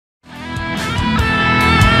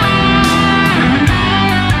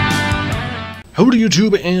Howdy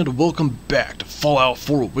YouTube, and welcome back to Fallout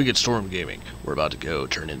 4 Wickedstorm Gaming. We're about to go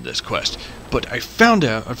turn in this quest. But I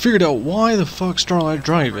figured out why the fuck Starlight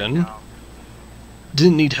Drive-In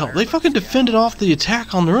didn't need help. They fucking defended off the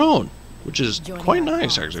attack on their own, which is quite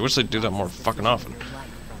nice actually. I wish they'd do that more fucking often.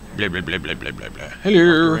 Blah blah blah blah blah blah blah.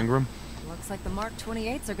 Hello. Ingram. Looks like the Mark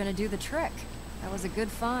 28s are gonna do the trick. That was a good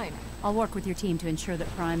find. I'll work with your team to ensure that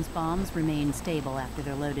Prime's bombs remain stable after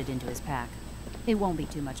they're loaded into his pack. It won't be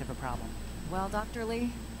too much of a problem. Well, Dr.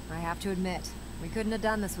 Lee, I have to admit, we couldn't have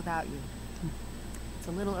done this without you. It's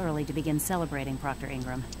a little early to begin celebrating, Proctor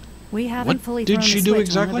Ingram. We haven't fully did thrown she the do switch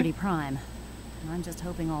exactly? on Liberty Prime. And I'm just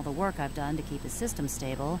hoping all the work I've done to keep his system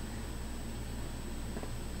stable.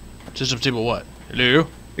 System stable what? Hello?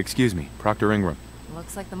 Excuse me, Proctor Ingram.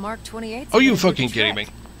 Looks like the Mark 28s. Oh, are you gonna do the fucking kidding me?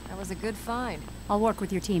 trick. That was a good find. I'll work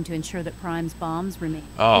with your team to ensure that Prime's bombs remain.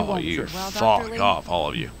 Oh, you Well, Dr. fuck Lee? off, all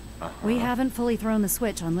of you. We haven't fully thrown the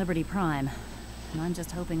switch on Liberty Prime. And I'm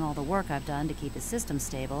just hoping all the work I've done to keep his system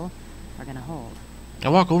stable are gonna hold. I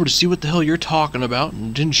walk over to see what the hell you're talking about,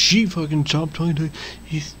 and then she fucking stopped talking to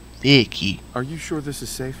he's icky. Are you sure this is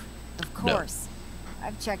safe? Of course.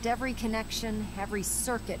 I've checked every connection, every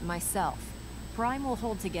circuit myself. Prime will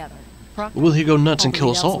hold together. Proctor, Will he go nuts and all the kill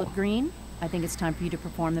us LEDs all? look green? I think it's time for you to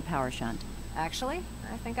perform the power shunt. Actually,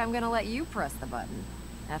 I think I'm gonna let you press the button.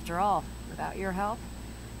 After all, without your help,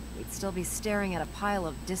 we'd still be staring at a pile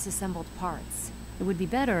of disassembled parts. It would be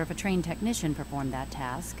better if a trained technician performed that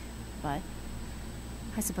task, but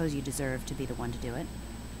I suppose you deserve to be the one to do it.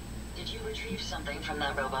 Did you retrieve something from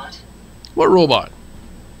that robot? What robot?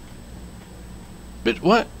 But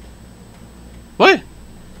what? What?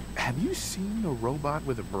 Have you seen a robot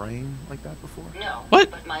with a brain like that before? No.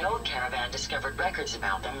 What? But my old caravan discovered records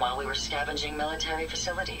about them while we were scavenging military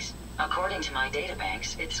facilities. According to my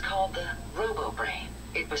databanks, it's called the Robo-Brain.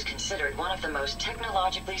 It was considered one of the most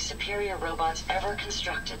technologically superior robots ever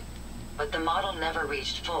constructed. But the model never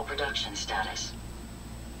reached full production status.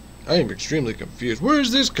 I am extremely confused. Where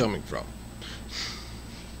is this coming from?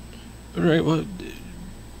 Alright, well...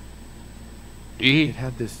 It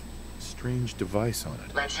had this strange device on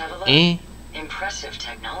it. Let's have a look. Impressive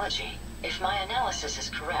technology. If my analysis is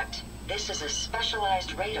correct, this is a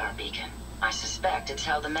specialized radar beacon. I suspect it's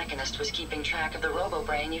how the Mechanist was keeping track of the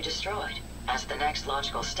Robo-Brain you destroyed. As the next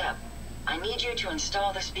logical step, I need you to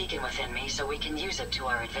install this beacon within me so we can use it to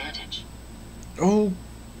our advantage.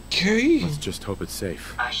 Okay. Let's just hope it's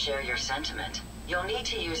safe. I share your sentiment. You'll need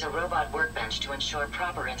to use a robot workbench to ensure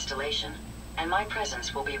proper installation, and my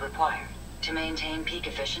presence will be required. To maintain peak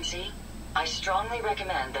efficiency, I strongly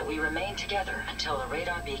recommend that we remain together until the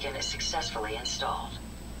radar beacon is successfully installed.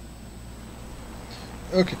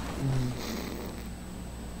 Okay.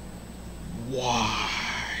 Why?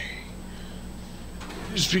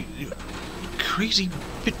 Just be crazy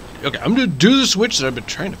bit. Okay, I'm gonna do the switch that I've been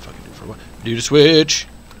trying to fucking do for a while. Do the switch.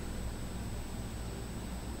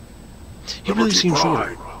 He really seems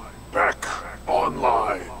shorter. Back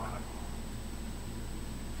online.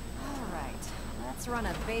 Alright, let's run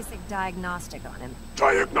a basic diagnostic on him.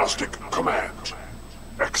 Diagnostic command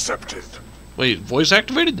accepted. Wait, voice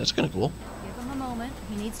activated? That's kind of cool. Give him a moment.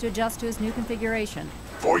 He needs to adjust to his new configuration.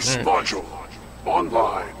 Voice module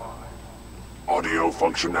online. Audio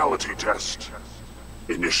functionality test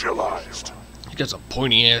initialized. He got some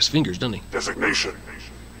pointy ass fingers, doesn't he? Designation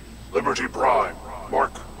Liberty Prime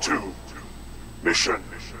Mark II. Mission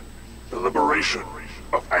the liberation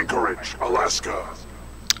of Anchorage, Alaska.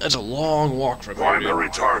 That's a long walk from here. Primary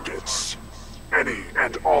targets any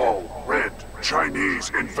and all red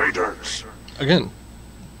Chinese invaders. Again,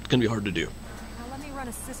 it's gonna be hard to do. Now let me run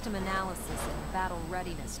a system analysis and battle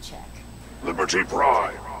readiness check. Liberty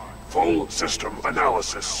Prime full system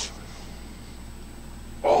analysis.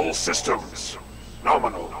 All systems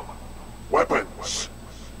nominal. Weapons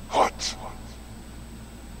hot.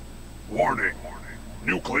 Warning.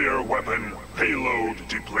 Nuclear weapon payload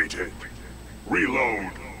depleted.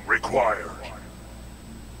 Reload required.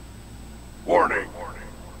 Warning.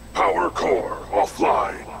 Power core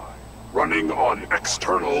offline. Running on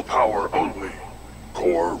external power only.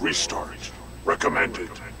 Core restart recommended.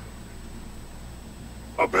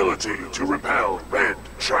 Ability to repel red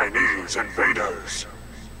Chinese invaders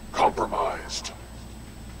compromised.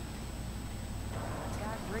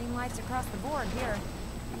 Got green lights across the board here.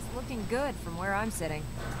 He's looking good from where I'm sitting.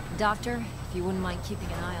 Doctor, if you wouldn't mind keeping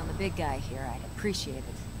an eye on the big guy here, I'd appreciate it.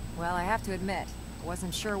 Well, I have to admit, I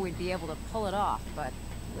wasn't sure we'd be able to pull it off, but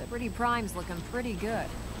Liberty Prime's looking pretty good.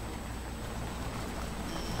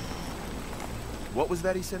 What was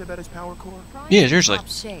that he said about his power core? Prime's Yeah, in seriously. top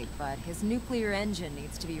shape, but his nuclear engine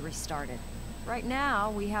needs to be restarted. Right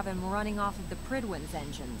now, we have him running off of the Pridwin's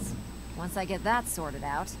engines. Once I get that sorted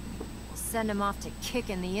out, we'll send him off to kick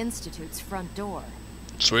in the Institute's front door.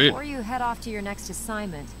 Sweet. Before you head off to your next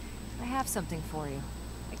assignment, I have something for you.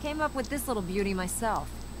 I came up with this little beauty myself.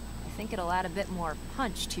 I think it'll add a bit more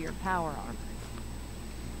punch to your power armor.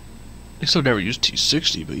 At least I've never used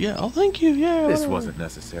T60, but yeah, I'll thank you, yeah. This wasn't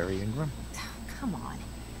necessary, Ingram. Come on.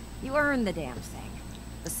 You earned the damn thing.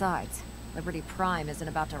 Besides, Liberty Prime isn't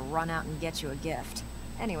about to run out and get you a gift.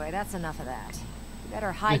 Anyway, that's enough of that. You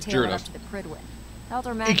better hightail it up to the Pridwin.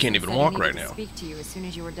 Elder Max can't even walk right to now. Speak to you as soon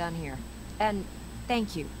as you were done here. And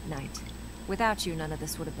thank you, Knight. Without you, none of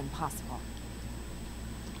this would have been possible.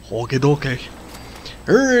 Okay, okay.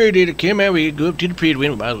 Alright, it came out. We go up to the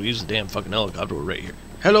Pridwin. We might as well use the damn fucking helicopter right here.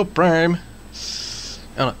 Hello, Prime.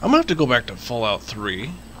 I'm gonna have to go back to Fallout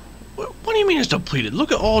 3. What do you mean it's depleted?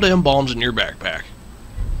 Look at all them bombs in your backpack.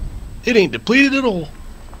 It ain't depleted at all.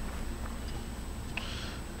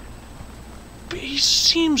 But he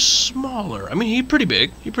seems smaller. I mean, he's pretty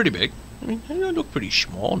big. I mean, he look pretty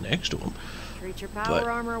small next to him. Treat your But power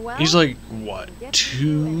armor well. he's like, what,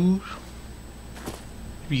 2,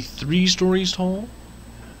 maybe 3 stories tall?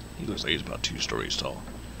 He looks like he's about 2 stories tall.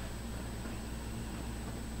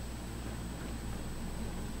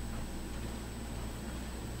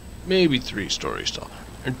 Maybe 3 stories tall.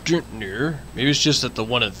 Maybe it's just that the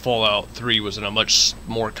one in Fallout 3 was in a much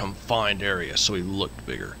more confined area, so he looked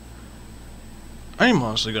bigger. I'm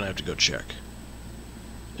honestly going to have to go check.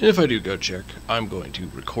 And if I do go check, I'm going to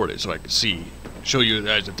record it so I can show you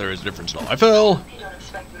guys if there is a difference at all. I fell! You don't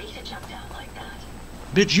expect me to jump down like that.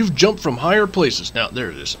 Bitch, you've jumped from higher places. Now,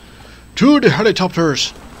 there it is. To the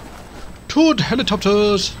helicopters! To the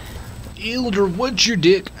helicopters! Elder, what's your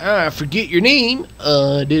dick? I forget your name.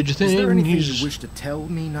 Did you think? Is there anything you wish to tell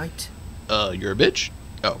me, Knight? You're a bitch?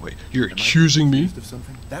 Oh, wait. You're accusing me? Of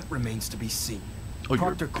something? That remains to be seen. Oh,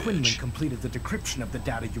 Proctor you're a Quinlan bitch. completed the decryption of the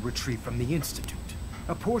data you retrieved from the Institute.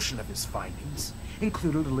 A portion of his findings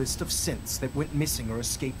included a list of synths that went missing or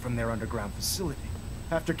escaped from their underground facility.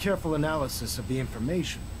 After careful analysis of the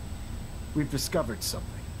information, we've discovered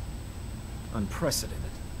something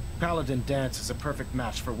unprecedented. Paladin Danse is a perfect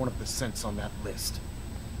match for one of the synths on that list.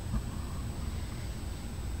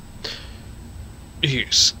 He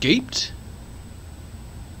escaped?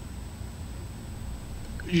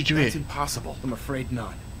 That's impossible. I'm afraid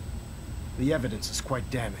not. The evidence is quite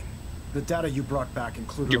damning. The data you brought back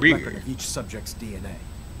included a record of each subject's DNA.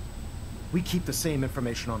 We keep the same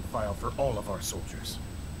information on file for all of our soldiers.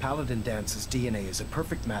 Paladin Dance's DNA is a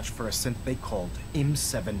perfect match for a synth they called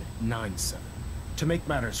M797. To make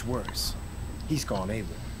matters worse, he's gone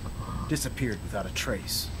AWOL, disappeared without a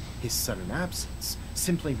trace. His sudden absence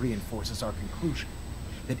simply reinforces our conclusion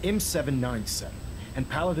that M797 and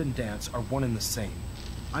Paladin Danse are one and the same.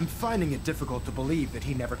 I'm finding it difficult to believe that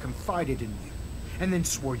he never confided in you, and then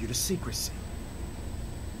swore you to secrecy.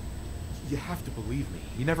 You have to believe me.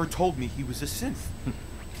 He never told me he was a synth.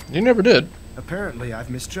 You never did. Apparently, I've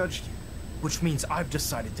misjudged you, which means I've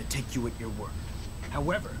decided to take you at your word.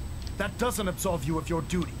 However, that doesn't absolve you of your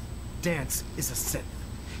duty. Danse is a synth.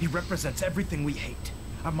 He represents everything we hate.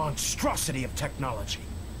 A monstrosity of technology.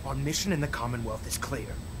 Our mission in the Commonwealth is clear.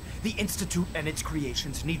 The Institute and its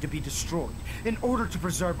creations need to be destroyed in order to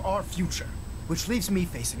preserve our future. Which leaves me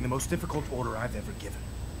facing the most difficult order I've ever given.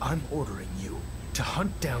 I'm ordering you to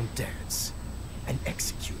hunt down Danse and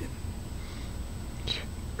execute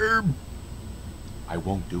him. I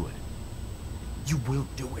won't do it. You will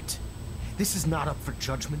do it. This is not up for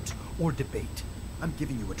judgment or debate. I'm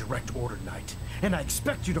giving you a direct order, Knight, and I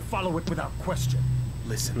expect you to follow it without question.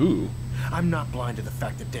 Listen, Ooh. I'm not blind to the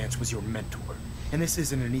fact that Danse was your mentor, and this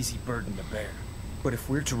isn't an easy burden to bear. But if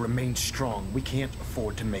we're to remain strong, we can't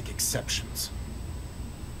afford to make exceptions.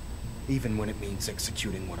 Even when it means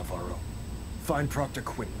executing one of our own. Find Proctor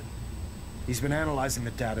Quinlan. He's been analyzing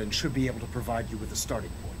the data and should be able to provide you with a starting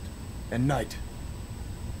point. And Knight,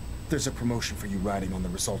 there's a promotion for you riding on the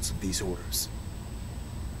results of these orders.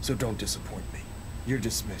 So don't disappoint me. You're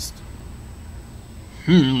dismissed.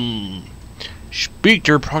 Speak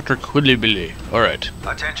to Proctor Quinlan. Alright.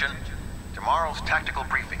 Attention. Tomorrow's tactical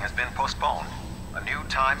briefing has been postponed. A new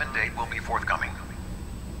time and date will be forthcoming.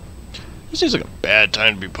 This seems like a bad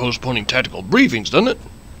time to be postponing tactical briefings, doesn't it?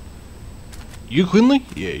 You Quinlan?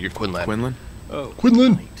 Yeah, you're Quinlan. Quinlan? Oh,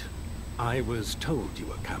 Quinlan. Right. I was told you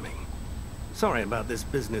were coming. Sorry about this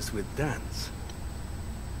business with Danse.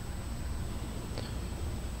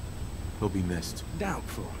 He'll be missed.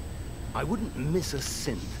 Doubtful. I wouldn't miss a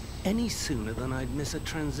synth any sooner than I'd miss a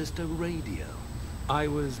transistor radio. I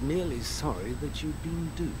was merely sorry that you'd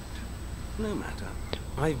been duped. No matter.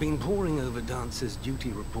 I've been poring over Dance's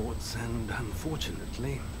duty reports, and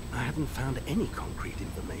unfortunately, I haven't found any concrete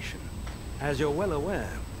information. As you're well aware,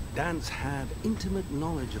 Danse had intimate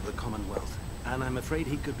knowledge of the Commonwealth, and I'm afraid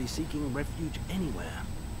he could be seeking refuge anywhere.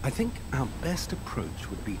 I think our best approach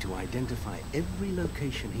would be to identify every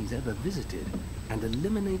location he's ever visited and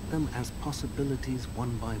eliminate them as possibilities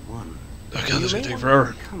one by one. Okay, this is gonna take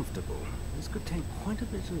forever. Comfortable. This could take quite a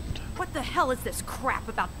bit of... What the hell is this crap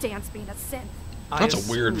about Danse being a synth? That's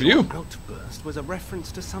a weird view. Your outburst was a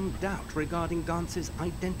reference to some doubt regarding Dance's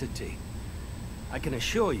identity. I can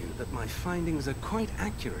assure you that my findings are quite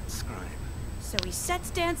accurate, Scribe. So he sets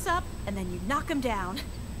Danse up, and then you knock him down.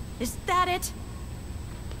 Is that it?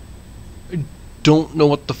 I don't know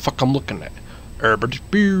what the fuck I'm looking at. How'd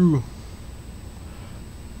you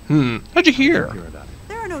hear?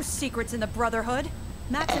 There are no secrets in the Brotherhood.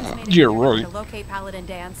 Maxim's made it You're clear right. to locate Paladin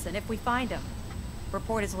Danse, and if we find him,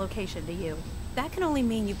 report his location to you. That can only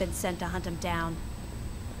mean you've been sent to hunt him down.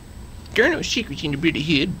 There are no secrets in the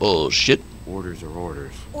Brotherhood. Bullshit. Orders are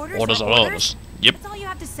orders. Orders are orders. Yep. That's all you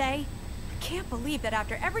have to say? I can't believe that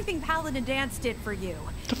after everything Paladin Danse did for you...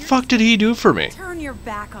 The fuck did he do for me? Turn your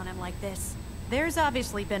back on him like this. There's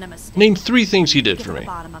obviously been a mistake. Name 3 things he did Get for to me. the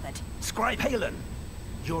bottom of it. Scribe Halen,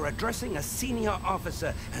 you're addressing a senior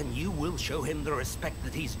officer, and you will show him the respect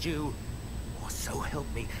that he's due. Or so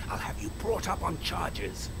help me, I'll have you brought up on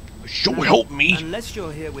charges. So help me. Unless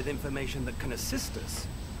you're here with information that can assist us,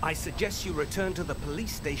 I suggest you return to the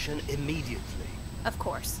police station immediately. Of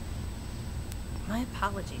course. My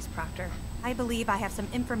apologies, Proctor. I believe I have some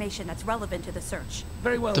information that's relevant to the search.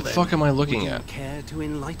 Very well, The then. fuck am I looking Would you at? care to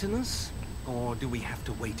enlighten us? Or do we have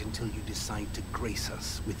to wait until you decide to grace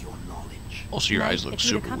us with your knowledge? Also, your Knight, eyes look if you'd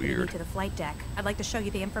super accompany me weird. to the flight deck, I'd like to show you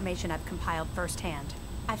the information I've compiled firsthand.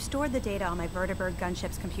 I've stored the data on my Vertibird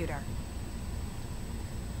gunship's computer.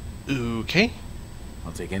 Okay.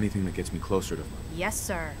 I'll take anything that gets me closer to... Yes,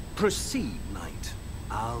 sir. Proceed, Knight.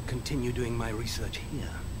 I'll continue doing my research here.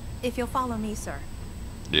 If you'll follow me, sir.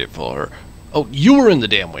 Yeah, follow her. Oh, you were in the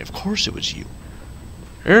damn way. Of course it was you.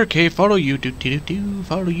 Okay, follow you.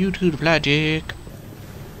 Follow you to the flight deck.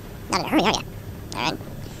 Not in a hurry, are you? Alright.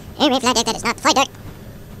 Anyway, flight deck, that is not the flight deck.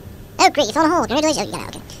 Oh, great, you found a hole. Congratulations. Oh, you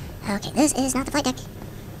got it, okay. Okay, this is not the flight deck.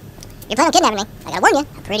 You're planning on kidnapping me. I gotta warn you,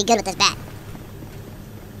 I'm pretty good with this bat.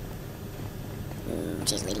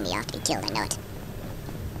 She's leading me off to be killed, I know it.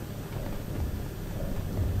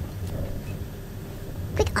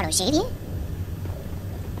 Quick autosave here.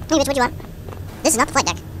 Hey, Rich, what do you want? This is not the flight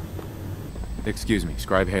deck. Excuse me,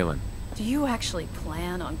 Scribe Halen. Do you actually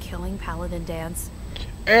plan on killing Paladin Danse?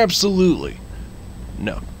 Absolutely.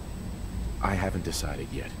 No. I haven't decided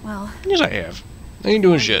yet. Well... Yes, I have. I ain't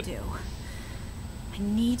doing you shit. do. I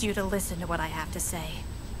need you to listen to what I have to say.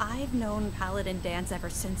 I've known Paladin Danse ever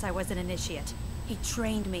since I was an initiate. He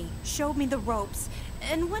trained me, showed me the ropes,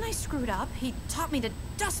 and when I screwed up, he taught me to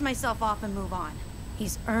dust myself off and move on.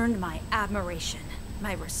 He's earned my admiration,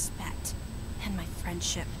 my respect, and my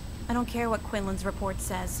friendship. I don't care what Quinlan's report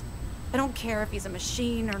says. I don't care if he's a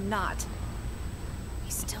machine or not.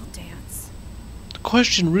 He's still Danse. The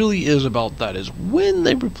question really is about that is when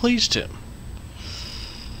they replaced him.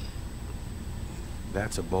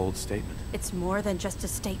 That's a bold statement. It's more than just a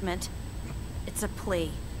statement. It's a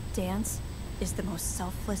plea. Danse is the most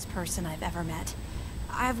selfless person I've ever met.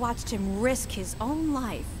 I've watched him risk his own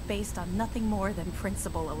life based on nothing more than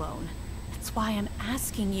principle alone. That's why I'm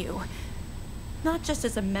asking you. Not just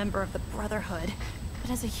as a member of the Brotherhood,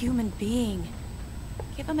 but as a human being.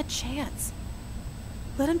 Give him a chance.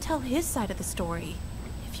 Let him tell his side of the story.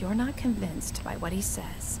 If you're not convinced by what he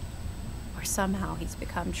says, or somehow he's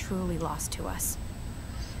become truly lost to us,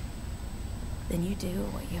 then you do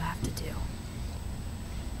what you have to do.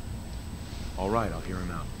 All right, I'll hear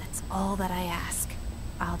him out. That's all that I ask.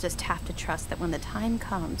 I'll just have to trust that when the time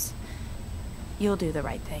comes, you'll do the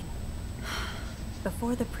right thing.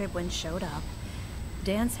 Before the Pribwin showed up,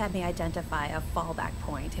 Danse had me identify a fallback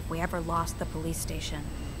point if we ever lost the police station.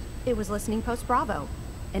 It was Listening Post Bravo,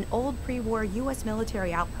 an old pre-war U.S.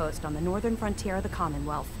 military outpost on the northern frontier of the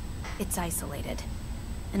Commonwealth. It's isolated,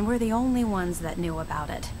 and we're the only ones that knew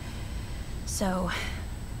about it. So,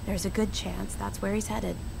 there's a good chance that's where he's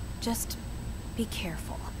headed. Just be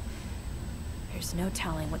careful. There's no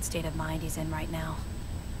telling what state of mind he's in right now,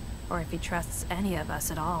 or if he trusts any of us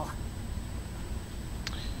at all.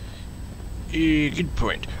 Good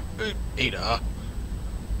point. Ada.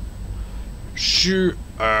 Sure,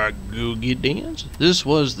 go get Danse. This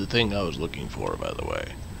was the thing I was looking for, by the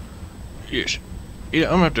way. Yes. Yeah,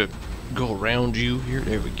 I'm gonna have to go around you here.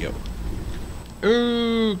 There we go.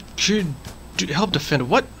 Could help defend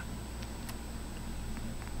what?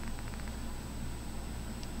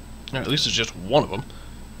 At least it's just one of them.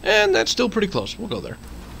 And that's still pretty close. We'll go there.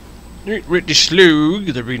 With the slug,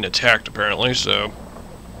 they're being attacked apparently, so...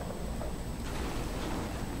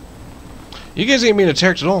 You guys ain't being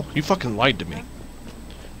attacked at all. You fucking lied to me.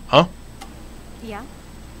 Huh? Yeah?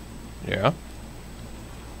 Yeah?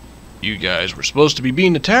 You guys were supposed to be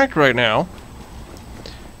being attacked right now.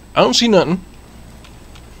 I don't see nothing.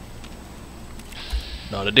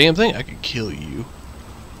 Not a damn thing. I could kill you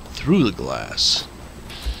through the glass.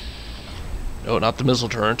 No, not the missile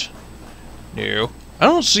turret. No. I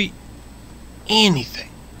don't see anything.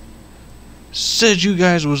 Said you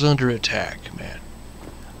guys was under attack, man.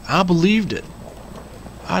 I believed it.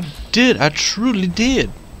 I did. I truly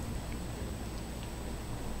did.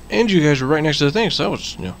 And you guys were right next to the thing, so that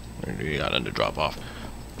was, you know, you got them to drop off.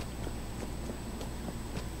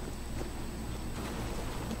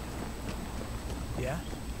 Yeah?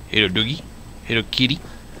 Hello, Doogie. Hello, kitty.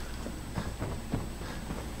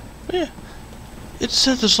 Yeah. It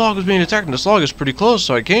said the slog was being attacked, and the slog is pretty close,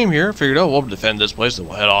 so I came here, figured, oh, we'll defend this place, and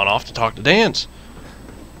we'll head on off to talk to Danse.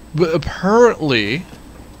 But apparently,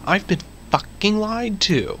 I've been fucking lied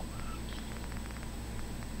to.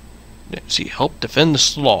 See, help defend the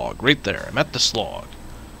slog. Right there. I'm at the slog.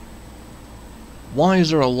 Why is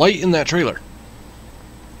there a light in that trailer?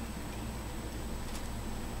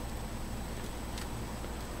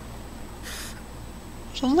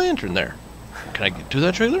 There's a lantern there. Can I get to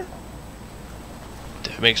that trailer?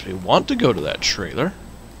 That makes me want to go to that trailer.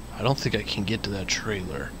 I don't think I can get to that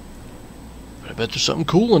trailer. But I bet there's something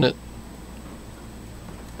cool in it.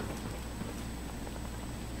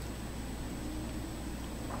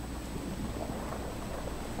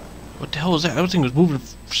 What the hell was that? That thing was moving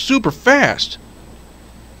super fast.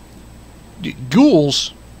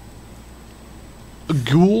 Ghouls? A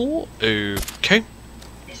ghoul? Okay.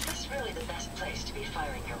 Is this really the best place to be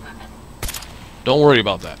firing your weapon? Don't worry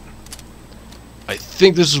about that. I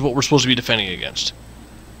think this is what we're supposed to be defending against.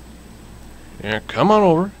 Yeah, come on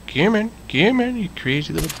over. Come in, you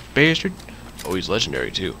crazy little bastard. Oh, he's legendary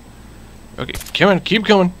too. Okay, come on, keep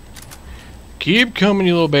coming. Keep coming,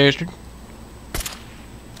 you little bastard.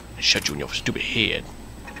 Shut you in your stupid head.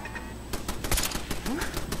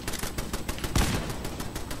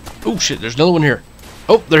 Oh shit, there's another one here.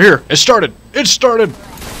 Oh, they're here. It started. It started.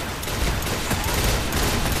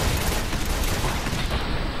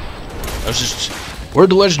 I was just...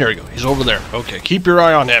 Where'd the legendary go? He's over there. Okay, keep your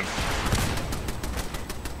eye on him.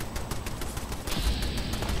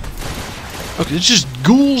 Okay, it's just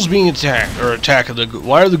ghouls being attacked. Or attacking the...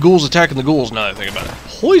 Why are the ghouls attacking the ghouls now that I think about it?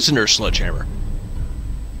 Poisoner sledgehammer.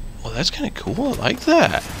 Well, that's kind of cool. I like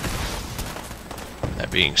that.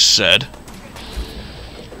 That being said,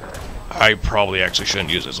 I probably actually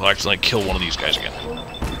shouldn't use this. I'll actually kill one of these guys again.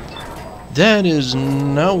 That is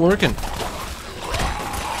not working.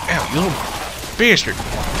 Ow, you little bastard.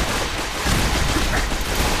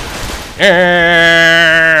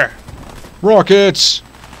 Rockets!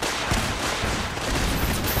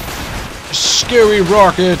 Scary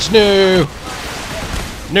rockets! No!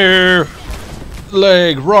 No!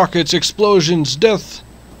 Leg, rockets, explosions, death.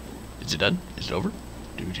 Is it done? Is it over?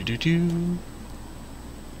 Do.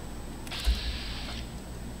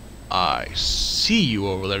 I see you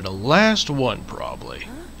over there. The last one, probably.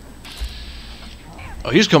 Oh,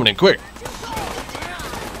 he's coming in quick.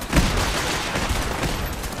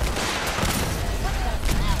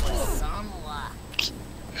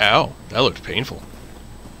 Ow, that looked painful.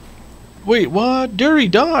 Wait, what? Derry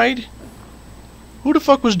died? Who the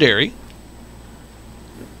fuck was Derry?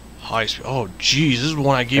 High speed. Oh, jeez, this is the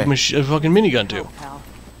one I gave him a fucking minigun to.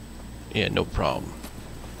 Yeah, no problem.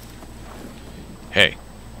 Hey.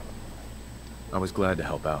 I was glad to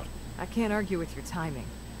help out. I can't argue with your timing.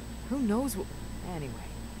 Who knows what... Anyway.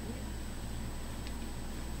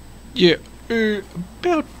 Yeah,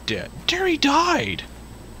 about that. Derry died.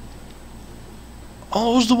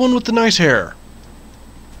 Oh, it was the one with the nice hair.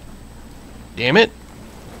 Damn it.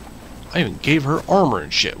 I even gave her armor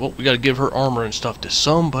and shit. Well, we gotta give her armor and stuff to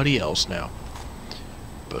somebody else now.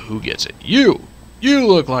 But who gets it? You! You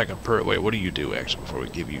look like a wait, what do you do, actually, before we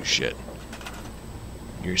give you shit?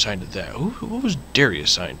 You're assigned to that. What was Derry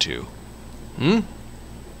assigned to?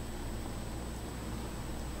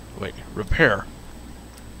 Wait, repair.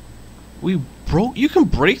 We broke... You can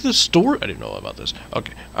break the store? I didn't know about this.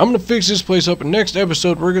 Okay, I'm gonna fix this place up, and next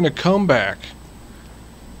episode we're gonna come back.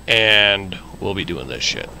 And we'll be doing this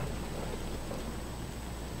shit.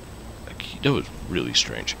 That was really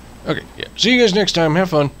strange. Okay, yeah. See you guys next time. Have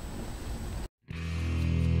fun.